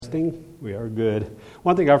Testing. We are good.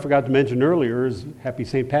 One thing I forgot to mention earlier is Happy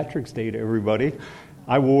St. Patrick's Day to everybody.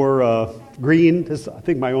 I wore green. This is, I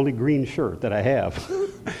think, my only green shirt that I have.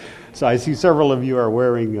 So I see several of you are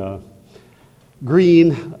wearing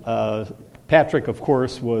green. Patrick, of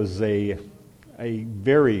course, was a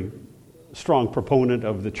very strong proponent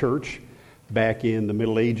of the church back in the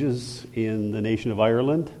Middle Ages in the nation of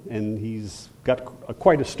Ireland, and he's got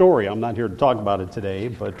quite a story. I'm not here to talk about it today,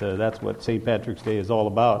 but that's what St. Patrick's Day is all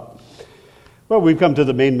about. Well, we've come to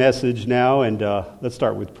the main message now, and let's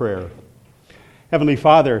start with prayer. Heavenly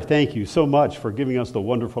Father, thank you so much for giving us the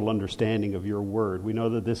wonderful understanding of your word. We know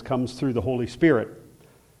that this comes through the Holy Spirit,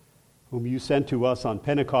 whom you sent to us on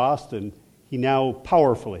Pentecost, and he now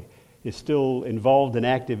powerfully is still involved and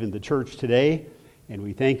active in the church today. And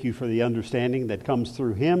we thank you for the understanding that comes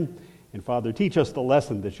through him. And Father, teach us the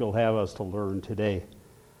lesson that you'll have us to learn today.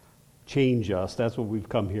 Change us. That's what we've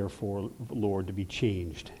come here for, Lord, to be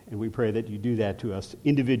changed. And we pray that you do that to us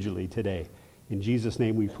individually today. In Jesus'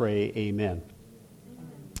 name we pray, amen.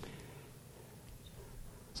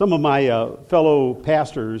 Some of my fellow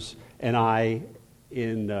pastors and I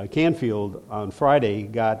in Canfield on Friday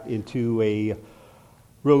got into a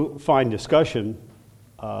real fine discussion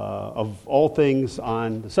of all things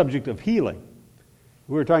on the subject of healing.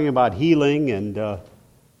 We were talking about healing and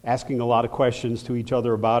asking a lot of questions to each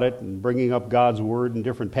other about it and bringing up God's Word in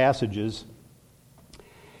different passages.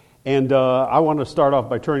 And I want to start off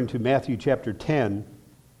by turning to Matthew chapter 10,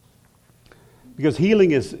 because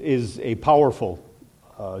healing is a powerful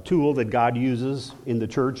tool that God uses in the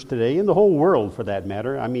church today, in the whole world for that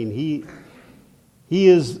matter. I mean, He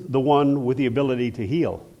is the one with the ability to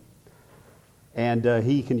heal. And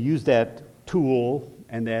he can use that tool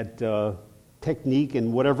and that technique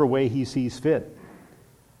in whatever way he sees fit.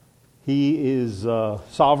 He is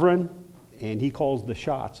sovereign, and he calls the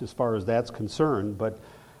shots as far as that's concerned. But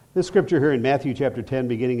this scripture here in Matthew chapter 10,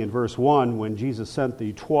 beginning in verse 1, when Jesus sent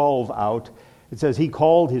the 12 out, it says, he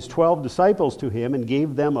called his 12 disciples to him and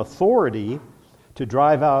gave them authority to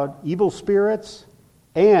drive out evil spirits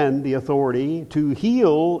and the authority to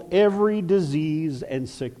heal every disease and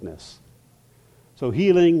sickness. So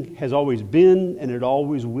healing has always been, and it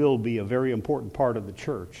always will be, a very important part of the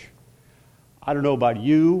church. I don't know about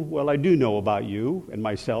you. Well, I do know about you and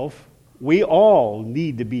myself. We all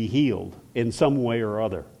need to be healed in some way or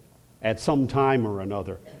other, at some time or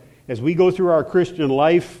another. As we go through our Christian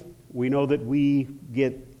life, we know that we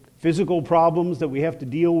get physical problems that we have to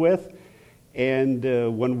deal with, and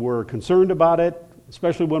when we're concerned about it,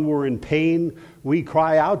 especially when we're in pain, we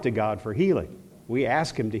cry out to God for healing. We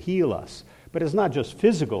ask him to heal us. But it's not just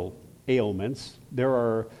physical ailments. There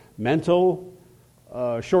are mental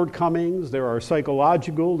shortcomings, there are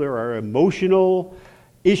psychological, there are emotional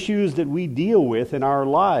issues that we deal with in our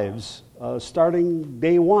lives starting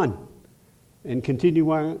day one and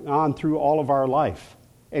continuing on through all of our life.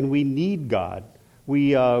 And we need God.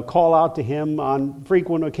 We call out to him on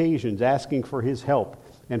frequent occasions, asking for his help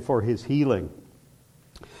and for his healing.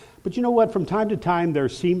 But you know what? From time to time, there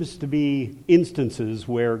seems to be instances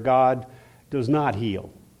where God does not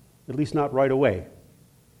heal, at least not right away.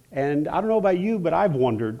 And I don't know about you, but I've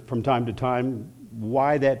wondered from time to time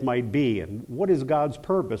why that might be and what is God's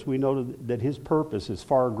purpose. We know that his purpose is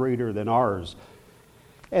far greater than ours.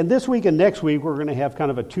 And this week and next week, we're going to have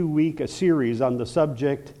kind of a 2-week series on the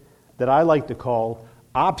subject that I like to call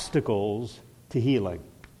obstacles to healing.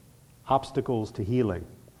 Obstacles to healing.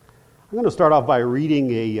 I'm going to start off by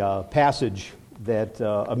reading a passage that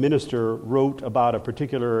a minister wrote about a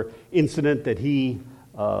particular incident that he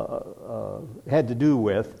had to do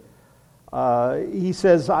with. He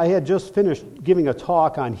says, I had just finished giving a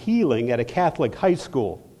talk on healing at a Catholic high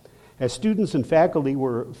school. As students and faculty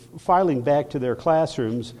were filing back to their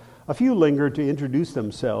classrooms, a few lingered to introduce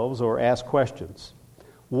themselves or ask questions.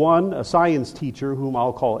 One, a science teacher, whom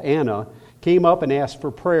I'll call Anna, came up and asked for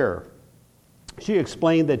prayer. She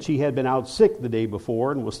explained that she had been out sick the day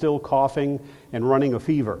before and was still coughing and running a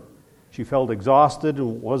fever. She felt exhausted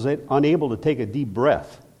and was unable to take a deep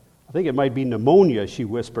breath. I think it might be pneumonia, she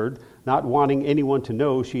whispered, not wanting anyone to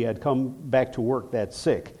know she had come back to work that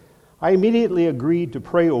sick. I immediately agreed to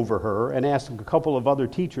pray over her and asked a couple of other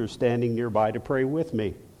teachers standing nearby to pray with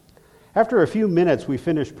me. After a few minutes, we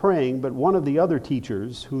finished praying, but one of the other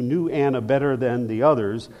teachers, who knew Anna better than the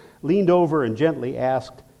others, leaned over and gently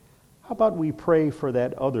asked, how about we pray for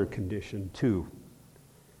that other condition too?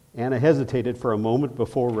 Anna hesitated for a moment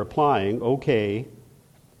before replying, okay.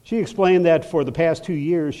 She explained that for the past 2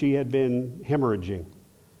 years she had been hemorrhaging,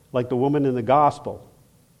 like the woman in the gospel.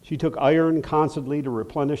 She took iron constantly to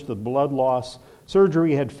replenish the blood loss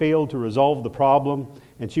Surgery had failed to resolve the problem,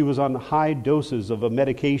 and she was on high doses of a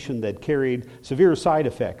medication that carried severe side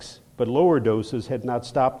effects, but lower doses had not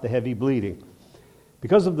stopped the heavy bleeding.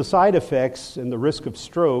 Because of the side effects and the risk of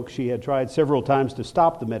stroke, she had tried several times to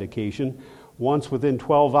stop the medication. Once, within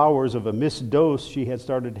 12 hours of a missed dose, she had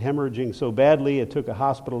started hemorrhaging so badly it took a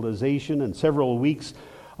hospitalization and several weeks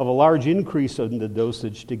of a large increase in the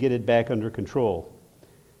dosage to get it back under control.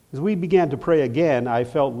 As we began to pray again, I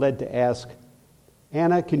felt led to ask,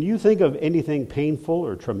 Anna, can you think of anything painful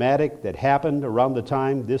or traumatic that happened around the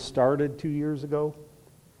time this started 2 years ago?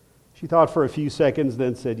 She thought for a few seconds,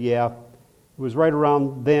 then said, yeah, it was right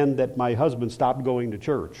around then that my husband stopped going to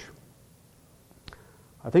church.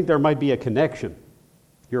 I think there might be a connection.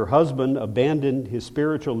 Your husband abandoned his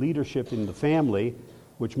spiritual leadership in the family,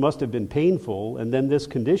 which must have been painful, and then this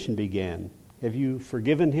condition began. Have you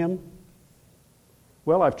forgiven him?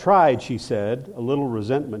 Well, I've tried, she said, a little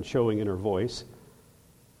resentment showing in her voice.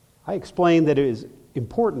 I explained that it is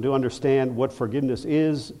important to understand what forgiveness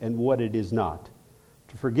is and what it is not.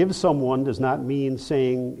 To forgive someone does not mean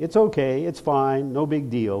saying, it's okay, it's fine, no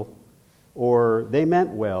big deal, or they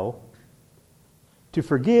meant well. To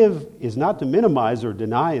forgive is not to minimize or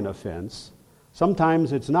deny an offense.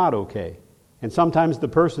 Sometimes it's not okay, and sometimes the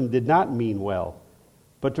person did not mean well.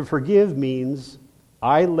 But to forgive means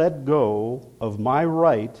I let go of my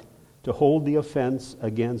right to hold the offense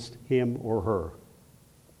against him or her.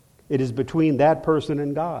 It is between that person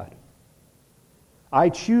and God. I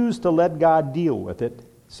choose to let God deal with it,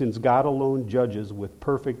 since God alone judges with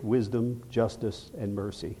perfect wisdom, justice, and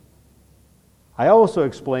mercy. I also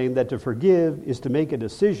explained that to forgive is to make a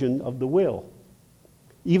decision of the will.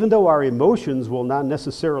 Even though our emotions will not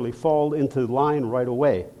necessarily fall into line right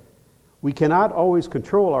away, we cannot always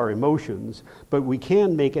control our emotions, but we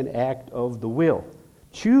can make an act of the will,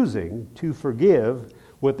 choosing to forgive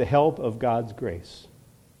with the help of God's grace.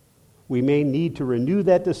 We may need to renew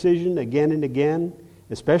that decision again and again,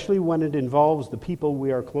 especially when it involves the people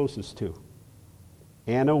we are closest to.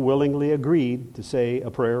 Anna willingly agreed to say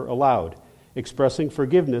a prayer aloud, expressing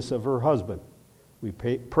forgiveness of her husband. We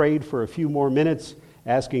prayed for a few more minutes,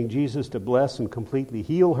 asking Jesus to bless and completely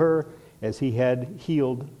heal her as he had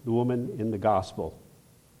healed the woman in the gospel.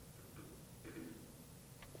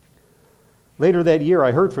 Later that year,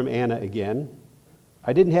 I heard from Anna again.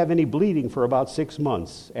 I didn't have any bleeding for about 6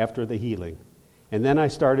 months after the healing, and then I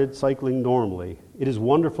started cycling normally. It is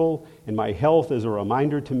wonderful, and my health is a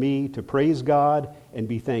reminder to me to praise God and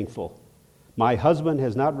be thankful. My husband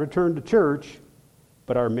has not returned to church,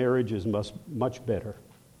 but our marriage is much better.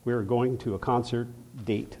 We are going to a concert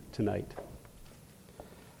date tonight.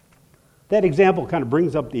 That example kind of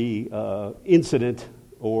brings up the incident,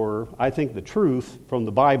 or I think the truth from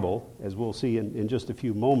the Bible, as we'll see in just a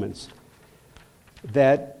few moments,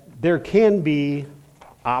 that there can be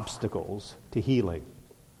obstacles to healing.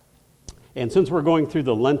 And since we're going through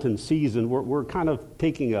the Lenten season, we're kind of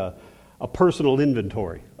taking a personal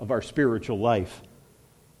inventory of our spiritual life.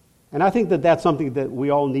 And I think that that's something that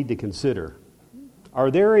we all need to consider.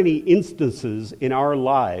 Are there any instances in our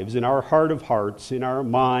lives, in our heart of hearts, in our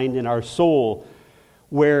mind, in our soul,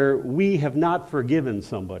 where we have not forgiven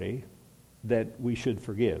somebody that we should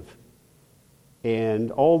forgive? And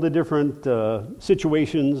all the different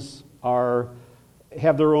situations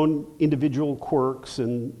have their own individual quirks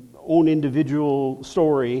and own individual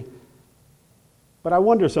story. But I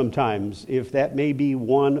wonder sometimes if that may be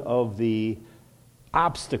one of the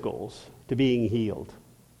obstacles to being healed.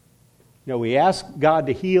 We ask God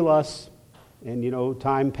to heal us, and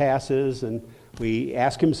time passes, and we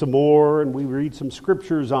ask Him some more, and we read some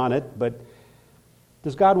scriptures on it, but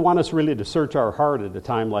does God want us really to search our heart at a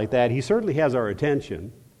time like that? He certainly has our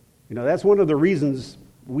attention. That's one of the reasons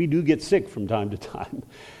we do get sick from time to time.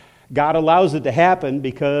 God allows it to happen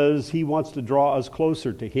because He wants to draw us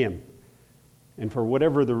closer to Him. And for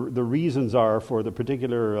whatever the reasons are for the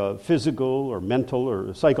particular physical or mental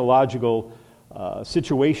or psychological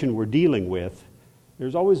situation we're dealing with,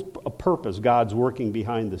 there's always a purpose God's working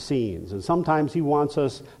behind the scenes. And sometimes He wants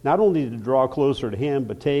us not only to draw closer to Him,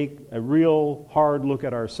 but take a real hard look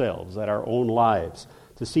at ourselves, at our own lives,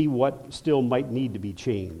 to see what still might need to be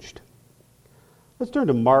changed. Let's turn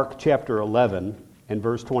to Mark chapter 11 and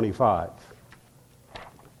verse 25.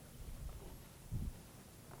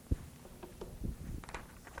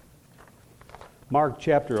 Mark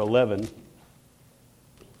chapter 11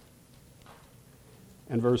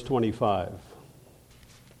 and verse 25.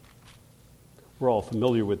 We're all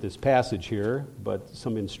familiar with this passage here, but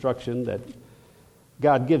some instruction that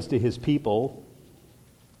God gives to His people.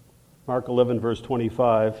 Mark 11, verse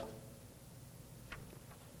 25.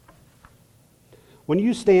 When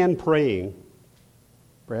you stand praying,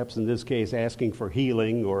 perhaps in this case asking for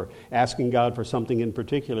healing or asking God for something in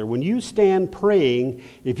particular, when you stand praying,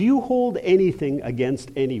 if you hold anything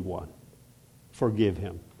against anyone, forgive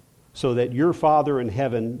him, so that your Father in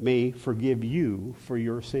heaven may forgive you for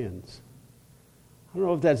your sins. I don't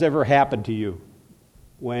know if that's ever happened to you.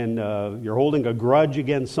 When you're holding a grudge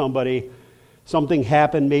against somebody, something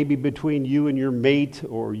happened maybe between you and your mate,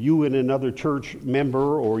 or you and another church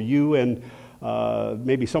member, or you and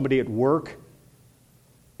maybe somebody at work,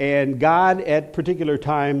 and God at particular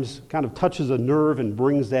times kind of touches a nerve and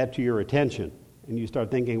brings that to your attention. And you start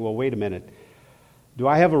thinking, well, wait a minute. Do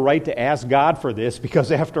I have a right to ask God for this?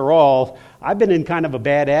 Because after all, I've been in kind of a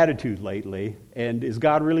bad attitude lately, and is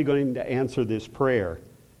God really going to answer this prayer?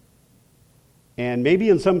 And maybe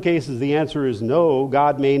in some cases the answer is no,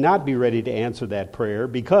 God may not be ready to answer that prayer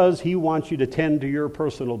because he wants you to tend to your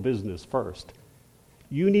personal business first.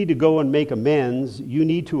 You need to go and make amends. You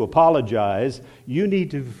need to apologize. You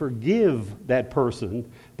need to forgive that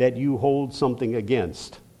person that you hold something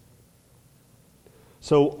against.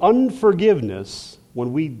 So unforgiveness,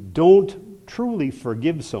 when we don't truly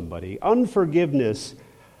forgive somebody, unforgiveness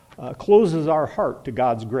closes our heart to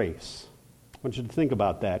God's grace. I want you to think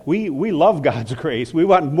about that. We love God's grace. We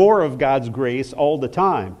want more of God's grace all the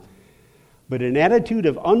time. But an attitude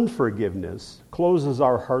of unforgiveness closes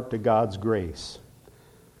our heart to God's grace.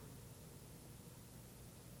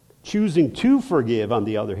 Choosing to forgive, on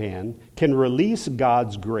the other hand, can release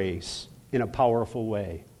God's grace in a powerful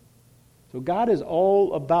way. So God is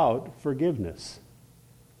all about forgiveness.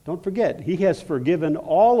 Don't forget, he has forgiven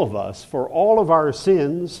all of us for all of our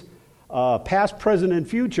sins, past, present, and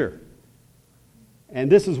future.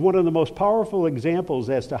 And this is one of the most powerful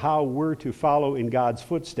examples as to how we're to follow in God's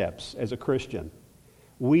footsteps as a Christian.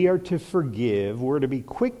 We are to forgive. We're to be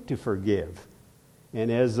quick to forgive. And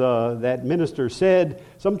as that minister said,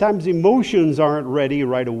 sometimes emotions aren't ready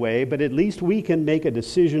right away, but at least we can make a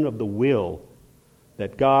decision of the will.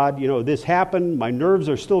 That God, this happened, my nerves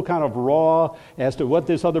are still kind of raw as to what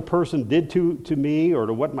this other person did to me, or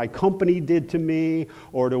to what my company did to me,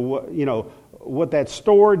 or to what that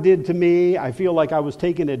store did to me. I feel like I was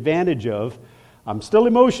taken advantage of. I'm still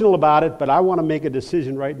emotional about it, but I want to make a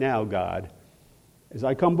decision right now, God. As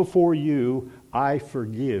I come before you, I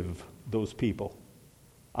forgive those people.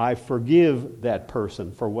 I forgive that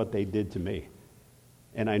person for what they did to me.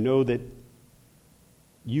 And I know that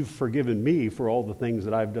you've forgiven me for all the things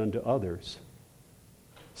that I've done to others.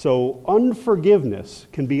 So unforgiveness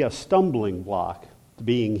can be a stumbling block to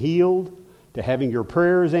being healed, to having your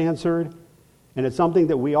prayers answered, and it's something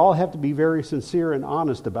that we all have to be very sincere and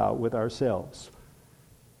honest about with ourselves.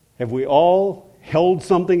 Have we all held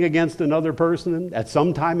something against another person at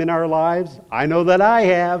some time in our lives? I know that I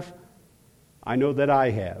have. I know that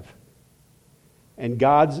I have. And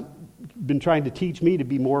God's been trying to teach me to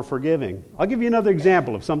be more forgiving. I'll give you another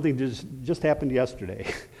example of something just happened yesterday.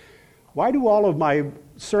 Why do all of my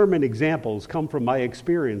sermon examples come from my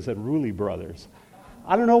experience at Rulli Brothers?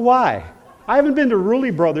 I don't know why. I haven't been to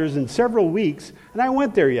Rulli Brothers in several weeks, and I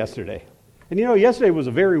went there yesterday. And yesterday was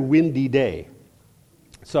a very windy day.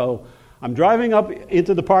 So I'm driving up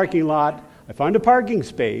into the parking lot. I find a parking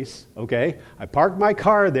space, okay? I parked my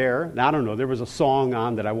car there, and I don't know, there was a song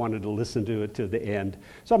on that I wanted to listen to it to the end.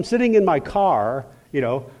 So I'm sitting in my car,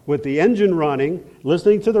 with the engine running,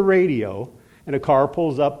 listening to the radio, and a car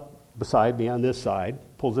pulls up beside me on this side,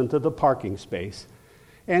 pulls into the parking space.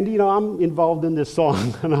 And, I'm involved in this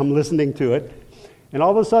song, and I'm listening to it. And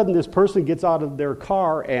all of a sudden, this person gets out of their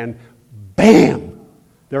car, and bam!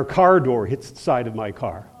 Their car door hits the side of my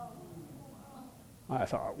car. I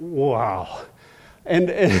thought, wow. And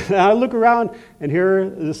I look around, and here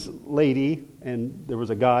this lady, and there was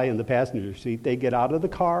a guy in the passenger seat. They get out of the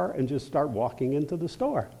car and just start walking into the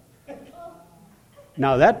store.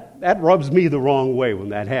 Now, that rubs me the wrong way when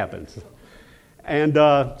that happens. And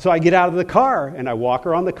so I get out of the car, and I walk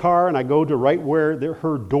around the car, and I go to right where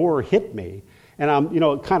her door hit me. And I'm,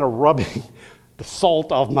 kind of rubbing the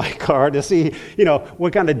salt off my car to see,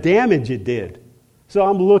 what kind of damage it did. So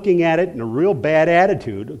I'm looking at it in a real bad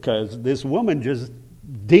attitude because this woman just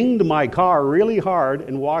dinged my car really hard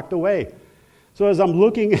and walked away. So as I'm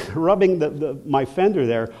looking, rubbing my fender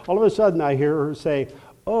there, all of a sudden I hear her say,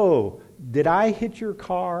 "Oh, did I hit your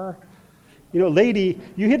car? Lady,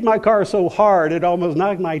 you hit my car so hard it almost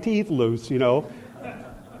knocked my teeth loose,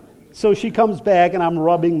 So she comes back and I'm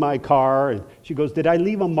rubbing my car and she goes, "Did I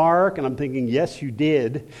leave a mark?" And I'm thinking, "Yes, you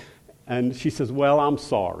did." And she says, "Well, I'm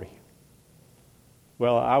sorry."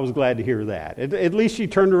 Well, I was glad to hear that. At least she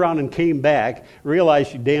turned around and came back, realized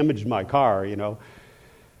she damaged my car,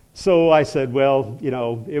 So I said, "Well,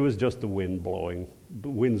 it was just the wind blowing. The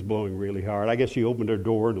wind's blowing really hard. I guess she opened her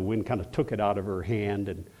door and the wind kind of took it out of her hand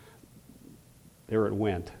and there it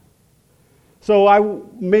went. So I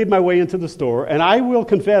made my way into the store, and I will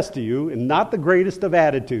confess to you, in not the greatest of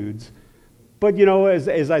attitudes, but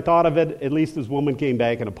as I thought of it, at least this woman came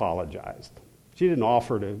back and apologized. She didn't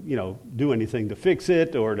offer to, do anything to fix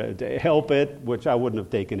it or to help it, which I wouldn't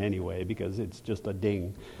have taken anyway because it's just a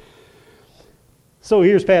ding. So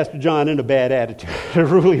here's Pastor John in a bad attitude,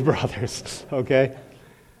 Ruley Brothers, okay?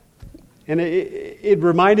 And it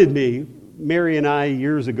reminded me, Mary and I,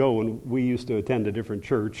 years ago, when we used to attend a different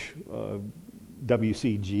church,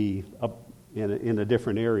 WCG, up in a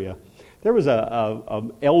different area, there was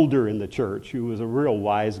an elder in the church who was a real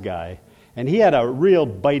wise guy. And he had a real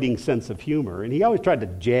biting sense of humor, and he always tried to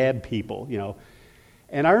jab people,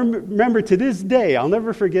 And I remember to this day, I'll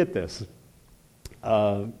never forget this.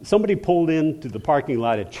 Somebody pulled into the parking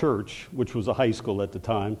lot at church, which was a high school at the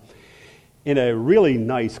time, in a really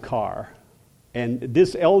nice car. And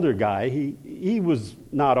this elder guy, he was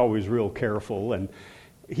not always real careful, and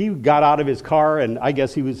he got out of his car, and I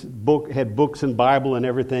guess he had books and Bible and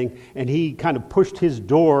everything, and he kind of pushed his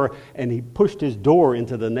door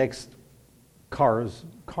into the next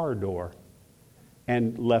car door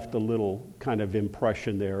and left a little kind of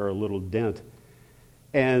impression there, or a little dent.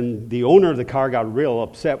 And the owner of the car got real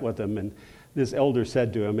upset with him, and this elder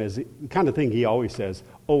said to him, as the kind of thing he always says,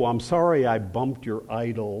 "Oh, I'm sorry I bumped your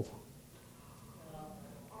idol."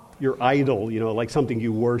 Your idol, like something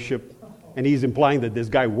you worship. And he's implying that this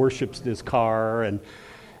guy worships this car, and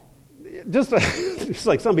just it's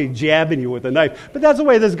like somebody jabbing you with a knife. But that's the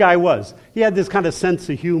way this guy was. He had this kind of sense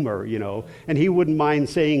of humor, and he wouldn't mind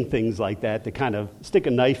saying things like that to kind of stick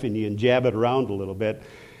a knife in you and jab it around a little bit.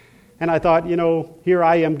 And I thought, here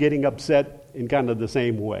I am getting upset in kind of the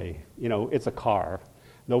same way. It's a car.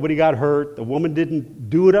 Nobody got hurt. The woman didn't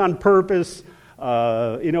do it on purpose. It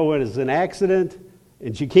was an accident.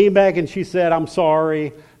 And she came back and she said, "I'm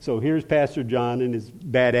sorry." So here's Pastor John in his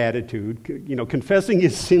bad attitude, confessing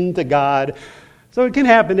his sin to God. So it can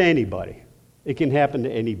happen to anybody. It can happen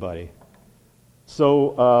to anybody.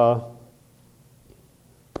 So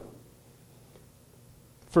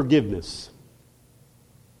forgiveness.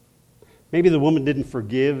 Maybe the woman didn't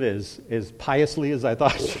forgive as piously as I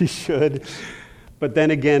thought she should. But then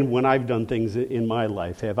again, when I've done things in my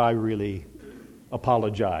life, have I really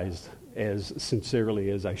apologized as sincerely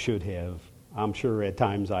as I should have? I'm sure at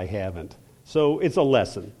times I haven't. So it's a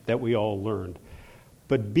lesson that we all learned.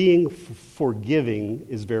 But being forgiving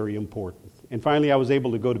is very important. And finally, I was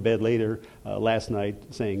able to go to bed later last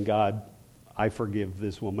night saying, "God, I forgive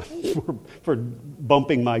this woman for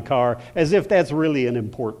bumping my car," as if that's really an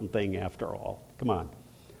important thing after all. Come on.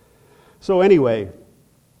 So anyway,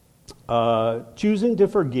 choosing to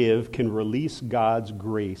forgive can release God's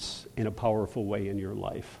grace in a powerful way in your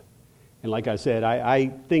life. And like I said, I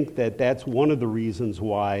think that that's one of the reasons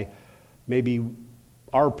why maybe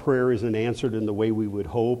our prayer isn't answered in the way we would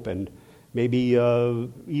hope, and maybe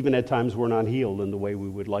even at times we're not healed in the way we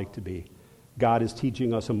would like to be. God is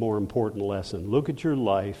teaching us a more important lesson. Look at your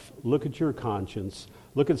life. Look at your conscience.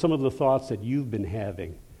 Look at some of the thoughts that you've been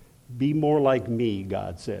having. Be more like me,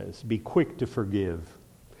 God says. Be quick to forgive.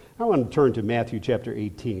 I want to turn to Matthew chapter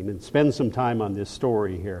 18 and spend some time on this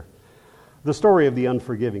story here. The story of the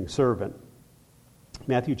unforgiving servant.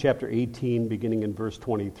 Matthew chapter 18, beginning in verse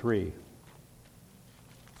 23.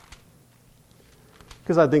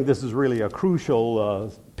 Because I think this is really a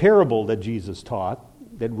crucial parable that Jesus taught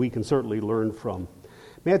that we can certainly learn from.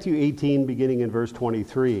 Matthew 18, beginning in verse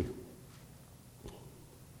 23.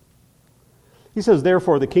 He says,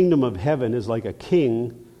 "Therefore the kingdom of heaven is like a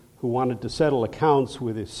king who wanted to settle accounts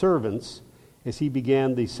with his servants. As he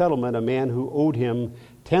began the settlement, a man who owed him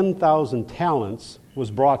 10,000 talents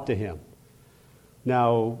was brought to him."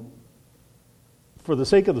 Now, for the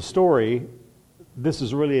sake of the story, this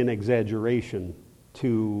is really an exaggeration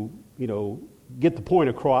to, get the point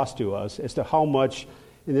across to us as to how much,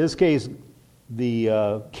 in this case,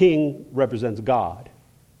 the king represents God.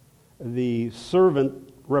 The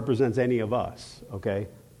servant represents any of us, okay?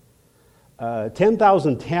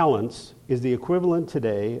 10,000 talents is the equivalent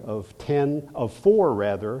today of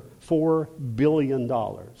 $4 billion.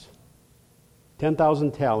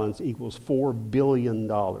 10,000 talents equals $4 billion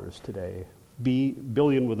today.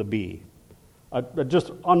 Billion with a B. A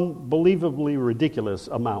just unbelievably ridiculous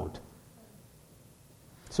amount.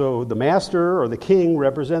 So the master or the king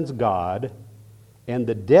represents God, and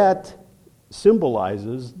the debt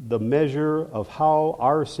symbolizes the measure of how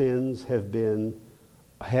our sins have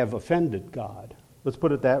offended God. Let's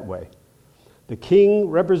put it that way. The king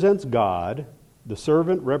represents God, the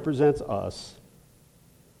servant represents us,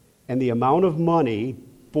 And the amount of money,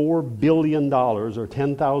 $4 billion or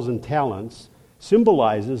 10,000 talents,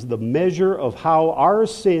 symbolizes the measure of how our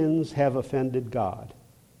sins have offended God.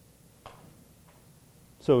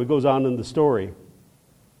 So it goes on in the story.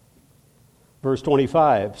 Verse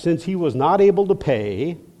 25, since he was not able to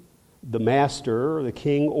pay, the master, or the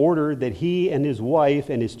king, ordered that he and his wife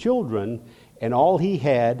and his children and all he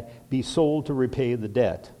had be sold to repay the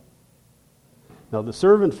debt. Now the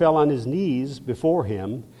servant fell on his knees before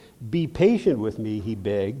him. Be patient with me, he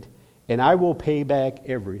begged, and I will pay back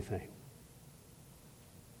everything.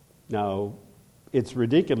 Now, it's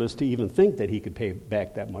ridiculous to even think that he could pay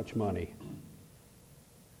back that much money.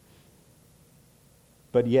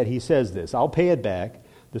 But yet he says this, I'll pay it back.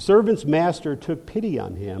 The servant's master took pity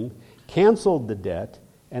on him, canceled the debt,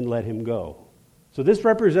 and let him go. So this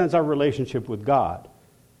represents our relationship with God.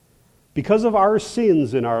 Because of our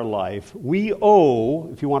sins in our life, we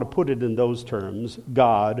owe, if you want to put it in those terms,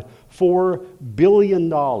 God $4 billion.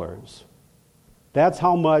 That's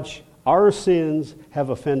how much our sins have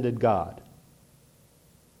offended God.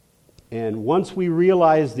 And once we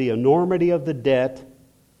realize the enormity of the debt,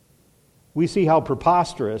 we see how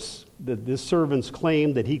preposterous that this servant's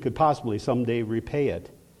claim that he could possibly someday repay it.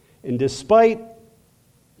 And despite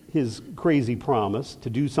his crazy promise to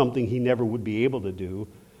do something he never would be able to do,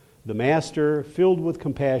 the master, filled with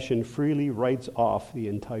compassion, freely writes off the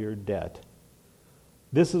entire debt.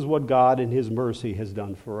 This is what God in his mercy has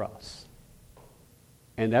done for us.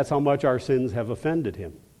 And that's how much our sins have offended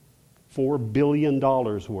him. $4 billion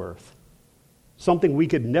worth. Something we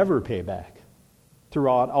could never pay back.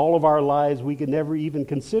 Throughout all of our lives, we could never even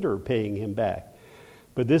consider paying him back.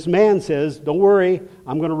 But this man says, don't worry,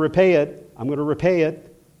 I'm going to repay it. I'm going to repay it.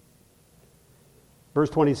 Verse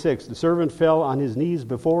 26, the servant fell on his knees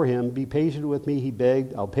before him. Be patient with me, he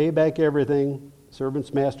begged. I'll pay back everything. The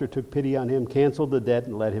servant's master took pity on him, canceled the debt,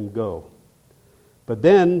 and let him go. But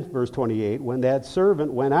then, verse 28, when that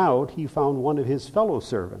servant went out, he found one of his fellow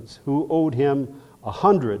servants who owed him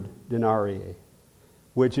 100 denarii,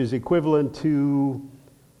 which is equivalent to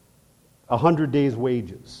 100 days'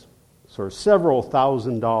 wages, so several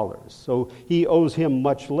 $1,000s. So he owes him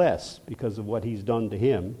much less because of what he's done to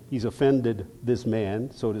him. He's offended this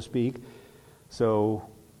man, so to speak. So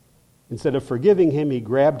instead of forgiving him, he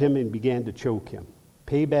grabbed him and began to choke him.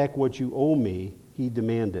 Pay back what you owe me, he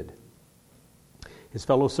demanded. His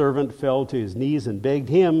fellow servant fell to his knees and begged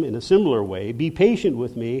him in a similar way, be patient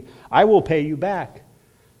with me, I will pay you back.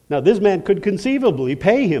 Now, this man could conceivably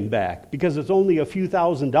pay him back because it's only a few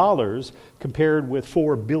 $1,000s compared with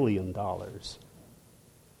 $4 billion.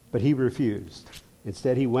 But he refused.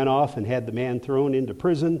 Instead, he went off and had the man thrown into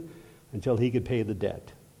prison until he could pay the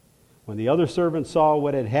debt. When the other servants saw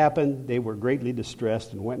what had happened, they were greatly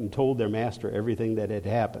distressed and went and told their master everything that had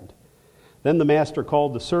happened. Then the master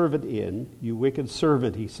called the servant in. You wicked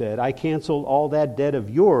servant, he said, I canceled all that debt of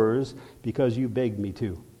yours because you begged me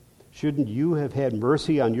to. Shouldn't you have had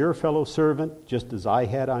mercy on your fellow servant just as I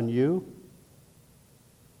had on you?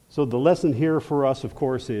 So the lesson here for us, of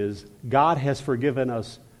course, is God has forgiven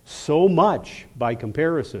us so much by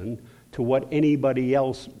comparison to what anybody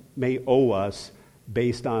else may owe us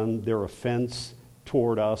based on their offense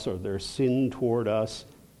toward us or their sin toward us.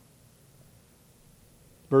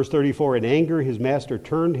 Verse 34, in anger his master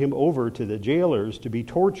turned him over to the jailers to be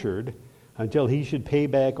tortured until he should pay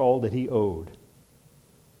back all that he owed.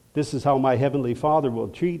 This is how my heavenly Father will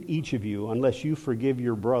treat each of you unless you forgive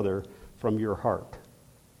your brother from your heart.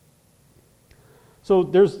 So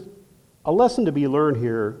there's a lesson to be learned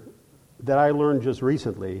here that I learned just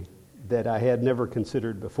recently that I had never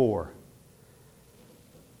considered before.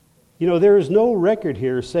 You know, there is no record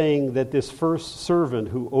here saying that this first servant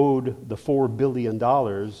who owed the $4 billion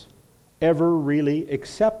ever really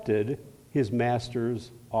accepted his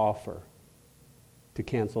master's offer to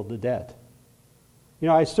cancel the debt. You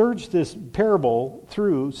know, I searched this parable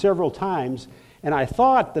through several times, and I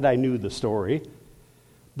thought that I knew the story,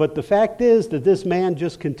 but the fact is that this man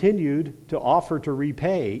just continued to offer to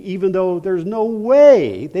repay, even though there's no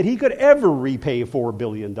way that he could ever repay $4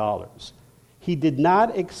 billion. He did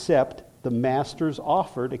not accept the master's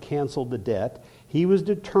offer to cancel the debt. He was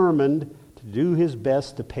determined to do his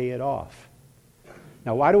best to pay it off.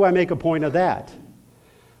 Now, why do I make a point of that?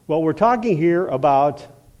 Well, we're talking here about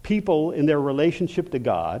people in their relationship to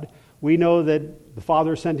God. We know that the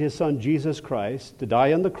Father sent his Son, Jesus Christ, to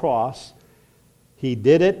die on the cross. He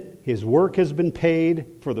did it. His work has been paid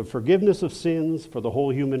for the forgiveness of sins for the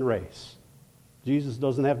whole human race. Jesus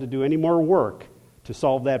doesn't have to do any more work to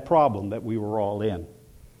solve that problem that we were all in.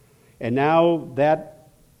 And now that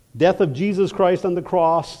death of Jesus Christ on the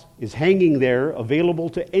cross is hanging there, available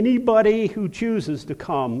to anybody who chooses to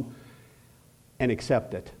come and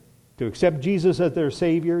accept it. To accept Jesus as their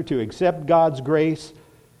Savior, to accept God's grace,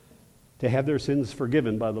 to have their sins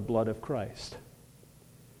forgiven by the blood of Christ.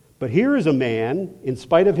 But here is a man, in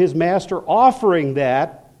spite of his master offering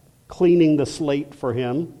that, cleaning the slate for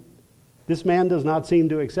him, this man does not seem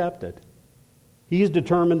to accept it. He's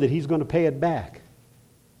determined that he's going to pay it back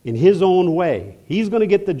in his own way. He's going to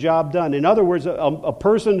get the job done. In other words, a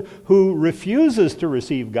person who refuses to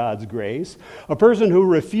receive God's grace, a person who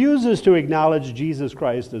refuses to acknowledge Jesus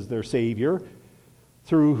Christ as their Savior,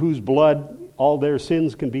 through whose blood all their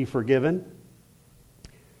sins can be forgiven,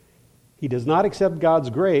 he does not accept God's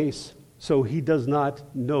grace, so he does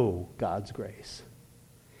not know God's grace.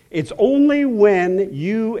 It's only when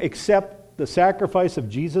you accept the sacrifice of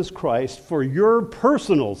Jesus Christ for your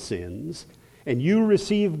personal sins, and you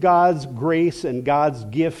receive God's grace and God's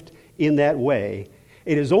gift in that way,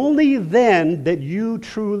 it is only then that you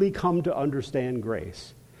truly come to understand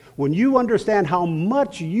grace. When you understand how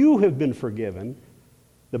much you have been forgiven,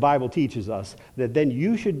 the Bible teaches us that then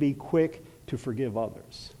you should be quick to forgive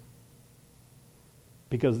others,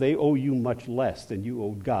 because they owe you much less than you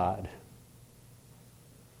owed God.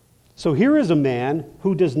 So here is a man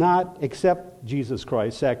who does not accept Jesus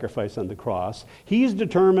Christ's sacrifice on the cross. He's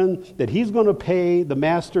determined that he's going to pay the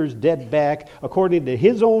master's debt back according to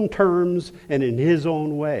his own terms and in his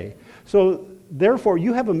own way. So therefore,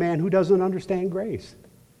 you have a man who doesn't understand grace.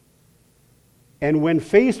 And when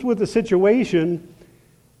faced with a situation,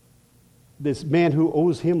 this man who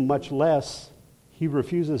owes him much less, he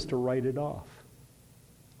refuses to write it off.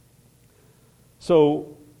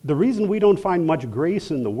 So the reason we don't find much grace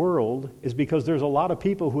in the world is because there's a lot of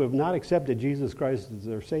people who have not accepted Jesus Christ as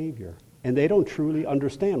their Savior, and they don't truly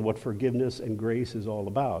understand what forgiveness and grace is all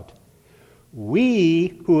about.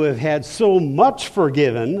 We, who have had so much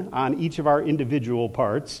forgiven on each of our individual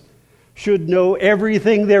parts, should know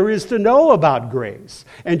everything there is to know about grace,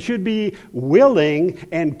 and should be willing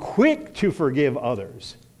and quick to forgive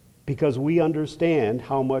others, because we understand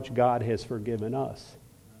how much God has forgiven us.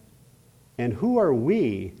 And who are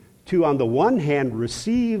we to, on the one hand,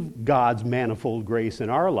 receive God's manifold grace in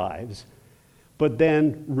our lives, but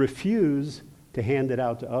then refuse to hand it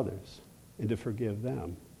out to others and to forgive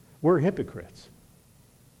them? We're hypocrites.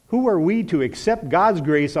 Who are we to accept God's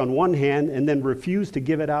grace on one hand and then refuse to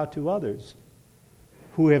give it out to others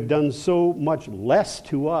who have done so much less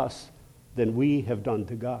to us than we have done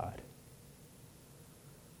to God?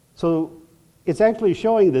 So it's actually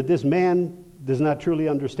showing that this man does not truly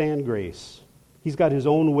understand grace. He's got his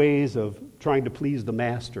own ways of trying to please the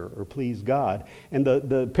master or please God. And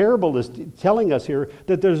the parable is telling us here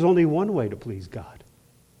that there's only one way to please God.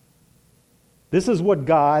 This is what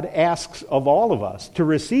God asks of all of us: to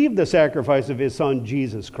receive the sacrifice of his Son,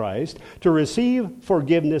 Jesus Christ, to receive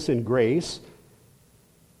forgiveness and grace,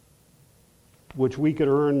 which we could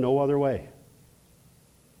earn no other way.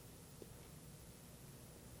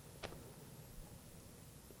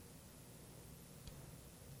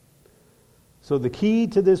 So the key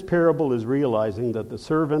to this parable is realizing that the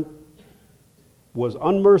servant was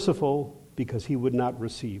unmerciful because he would not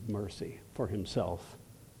receive mercy for himself.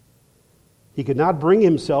 He could not bring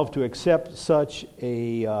himself to accept such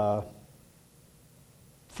a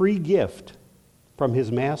free gift from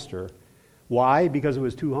his master. Why? Because it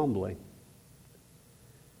was too humbling.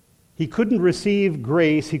 He couldn't receive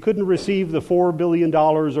grace, he couldn't receive the $4 billion,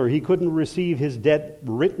 or he couldn't receive his debt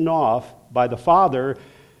written off by the Father,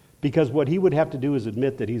 because what he would have to do is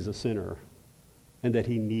admit that he's a sinner and that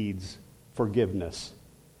he needs forgiveness.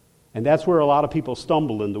 And that's where a lot of people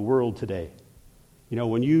stumble in the world today. You know,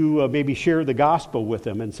 when you maybe share the gospel with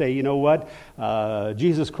them and say, you know what,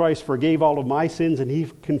 Jesus Christ forgave all of my sins and he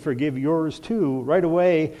can forgive yours too, right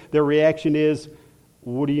away their reaction is,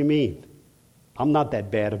 what do you mean? I'm not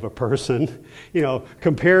that bad of a person. You know,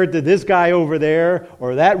 compared to this guy over there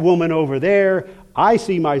or that woman over there, I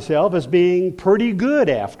see myself as being pretty good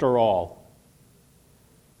after all.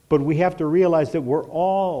 But we have to realize that we're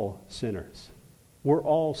all sinners. We're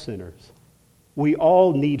all sinners. We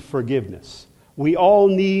all need forgiveness. We all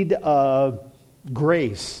need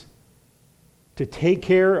grace to take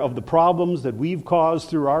care of the problems that we've caused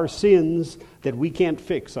through our sins that we can't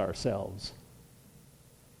fix ourselves.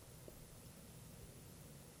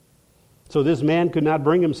 So this man could not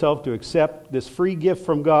bring himself to accept this free gift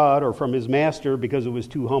from God or from his master because it was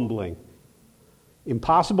too humbling.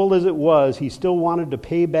 Impossible as it was, he still wanted to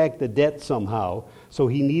pay back the debt somehow, so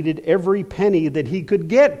he needed every penny that he could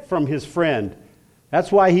get from his friend.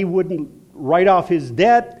 That's why he wouldn't write off his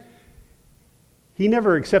debt. He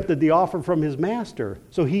never accepted the offer from his master.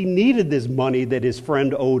 So he needed this money that his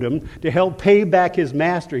friend owed him to help pay back his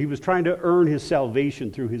master. He was trying to earn his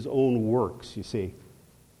salvation through his own works, you see.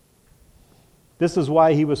 This is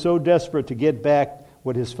why he was so desperate to get back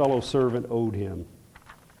what his fellow servant owed him.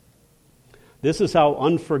 This is how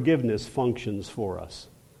unforgiveness functions for us.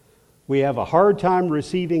 We have a hard time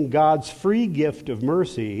receiving God's free gift of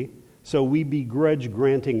mercy, so we begrudge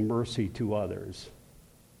granting mercy to others.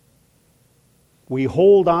 We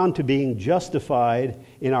hold on to being justified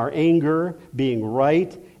in our anger, being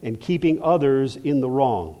right, and keeping others in the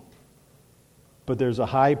wrong. But there's a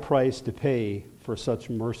high price to pay for such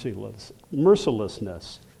mercilessness.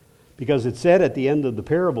 Because it said at the end of the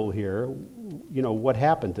parable here, what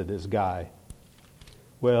happened to this guy?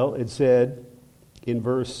 Well, it said in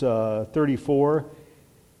verse 34,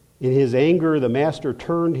 in his anger, the master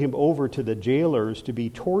turned him over to the jailers to be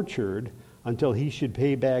tortured until he should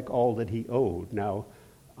pay back all that he owed. Now,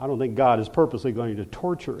 I don't think God is purposely going to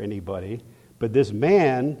torture anybody, but this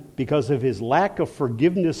man, because of his lack of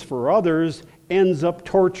forgiveness for others, ends up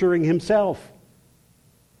torturing himself.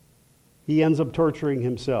 He ends up torturing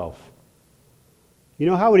himself. You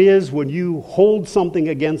know how it is when you hold something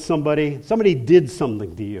against somebody did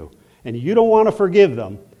something to you, and you don't want to forgive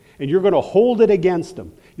them, and you're going to hold it against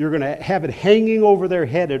them. You're going to have it hanging over their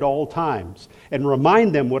head at all times and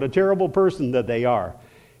remind them what a terrible person that they are.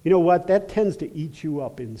 You know what? That tends to eat you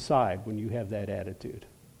up inside when you have that attitude.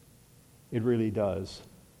 It really does.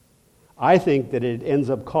 I think that it ends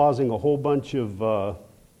up causing a whole bunch of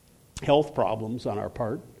health problems on our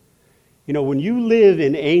part. When you live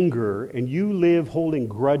in anger and you live holding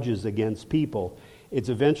grudges against people, it's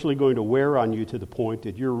eventually going to wear on you to the point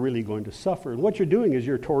that you're really going to suffer. And what you're doing is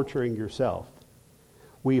you're torturing yourself.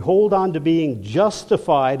 We hold on to being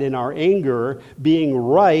justified in our anger, being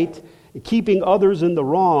right, keeping others in the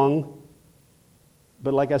wrong.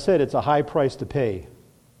 But like I said, it's a high price to pay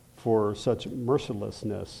for such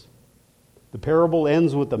mercilessness. The parable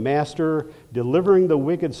ends with the master delivering the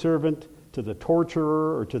wicked servant to the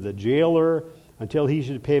torturer or to the jailer until he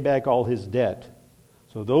should pay back all his debt.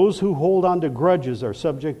 So those who hold on to grudges are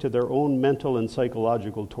subject to their own mental and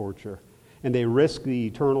psychological torture, and they risk the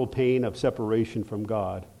eternal pain of separation from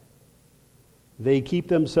God. They keep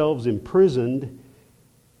themselves imprisoned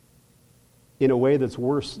in a way that's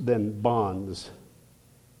worse than bonds.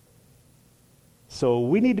 So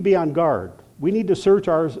we need to be on guard. We need to search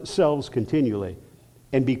ourselves continually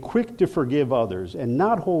and be quick to forgive others and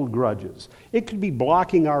not hold grudges. It could be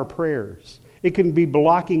blocking our prayers. It can be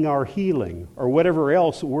blocking our healing or whatever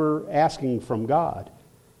else we're asking from God.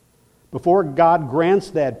 Before God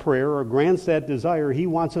grants that prayer or grants that desire, He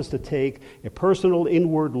wants us to take a personal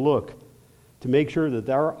inward look to make sure that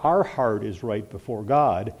our heart is right before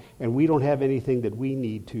God and we don't have anything that we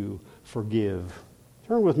need to forgive.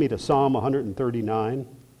 Turn with me to Psalm 139.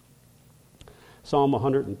 Psalm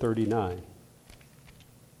 139.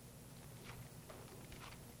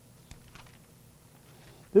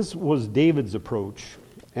 This was David's approach,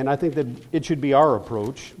 and I think that it should be our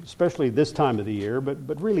approach, especially this time of the year,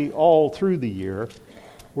 but really all through the year.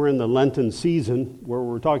 We're in the Lenten season where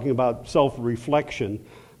we're talking about self-reflection.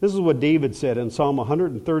 This is what David said in Psalm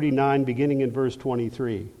 139, beginning in verse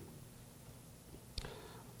 23.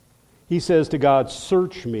 He says to God,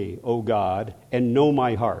 "Search me, O God, and know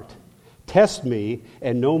my heart. Test me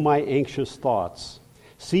and know my anxious thoughts.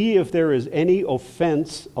 See if there is any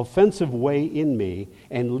offensive way in me,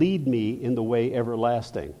 and lead me in the way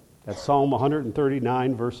everlasting." That's Psalm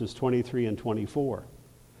 139, verses 23 and 24.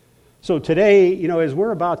 So today, as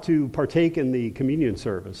we're about to partake in the communion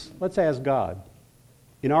service, let's ask God,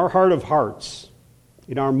 in our heart of hearts,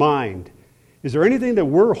 in our mind, is there anything that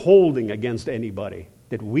we're holding against anybody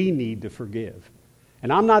that we need to forgive?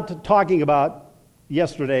 And I'm not talking about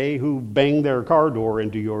yesterday who banged their car door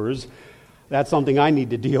into yours. That's something I need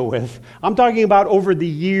to deal with. I'm talking about over the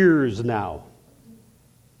years now.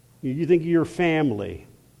 You think of your family.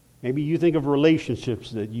 Maybe you think of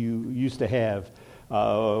relationships that you used to have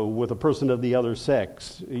with a person of the other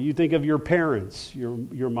sex. You think of your parents,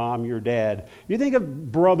 your mom, your dad. You think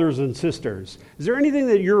of brothers and sisters. Is there anything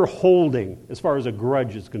that you're holding as far as a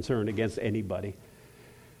grudge is concerned against anybody?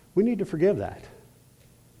 We need to forgive that.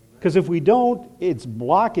 Because if we don't, it's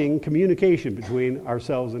blocking communication between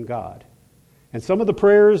ourselves and God. And some of the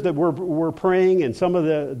prayers that we're praying and some of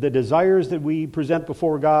the desires that we present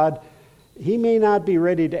before God, He may not be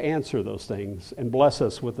ready to answer those things and bless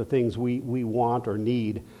us with the things we want or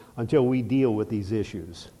need until we deal with these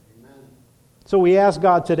issues. Amen. So we ask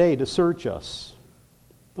God today to search us.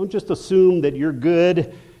 Don't just assume that you're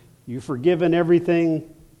good, you've forgiven everything.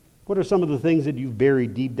 What are some of the things that you've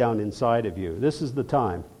buried deep down inside of you? This is the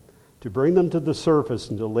time to bring them to the surface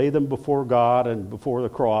and to lay them before God and before the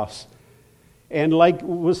cross. And like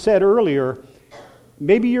was said earlier,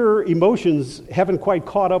 maybe your emotions haven't quite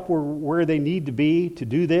caught up where they need to be to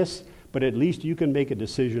do this, but at least you can make a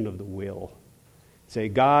decision of the will. Say,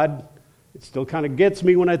 God, it still kind of gets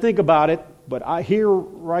me when I think about it, but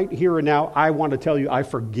right here and now, I want to tell you I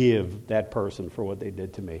forgive that person for what they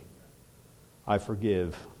did to me. I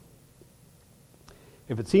forgive.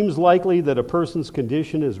 If it seems likely that a person's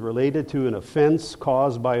condition is related to an offense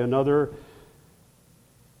caused by another,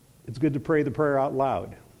 it's good to pray the prayer out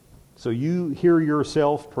loud. So you hear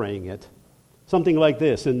yourself praying it. Something like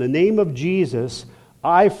this: in the name of Jesus,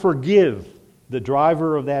 I forgive the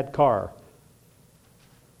driver of that car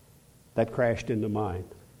that crashed into mine.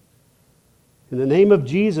 In the name of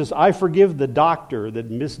Jesus, I forgive the doctor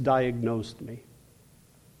that misdiagnosed me.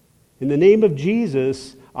 In the name of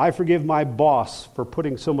Jesus, I forgive my boss for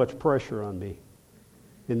putting so much pressure on me.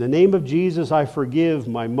 In the name of Jesus, I forgive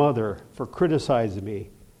my mother for criticizing me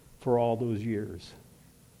for all those years.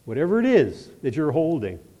 Whatever it is that you're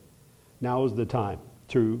holding, now is the time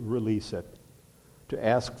to release it, to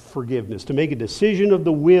ask forgiveness, to make a decision of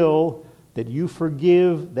the will that you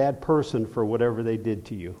forgive that person for whatever they did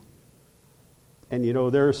to you. And you know,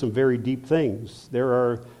 there are some very deep things. There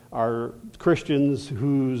are Christians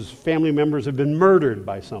whose family members have been murdered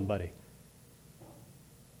by somebody,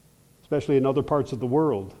 especially in other parts of the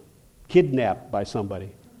world, kidnapped by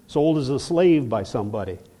somebody, sold as a slave by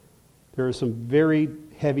somebody. There are some very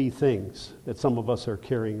heavy things that some of us are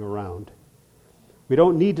carrying around. We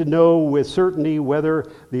don't need to know with certainty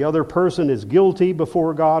whether the other person is guilty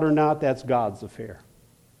before God or not. That's God's affair.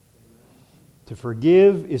 To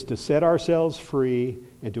forgive is to set ourselves free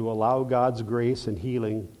and to allow God's grace and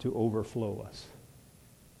healing to overflow us.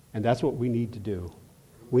 And that's what we need to do.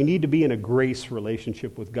 We need to be in a grace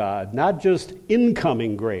relationship with God, not just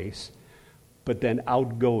incoming grace, but then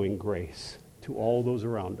outgoing grace to all those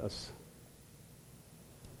around us.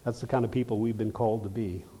 That's the kind of people we've been called to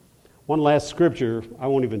be. One last scripture, I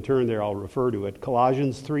won't even turn there, I'll refer to it.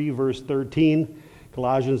 Colossians 3, verse 13.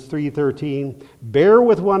 Colossians 3:13. Bear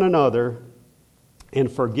with one another and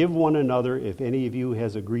forgive one another if any of you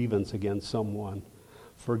has a grievance against someone.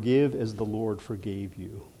 Forgive as the Lord forgave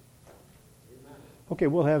you. Okay,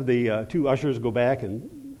 we'll have the two ushers go back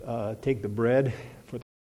and take the bread.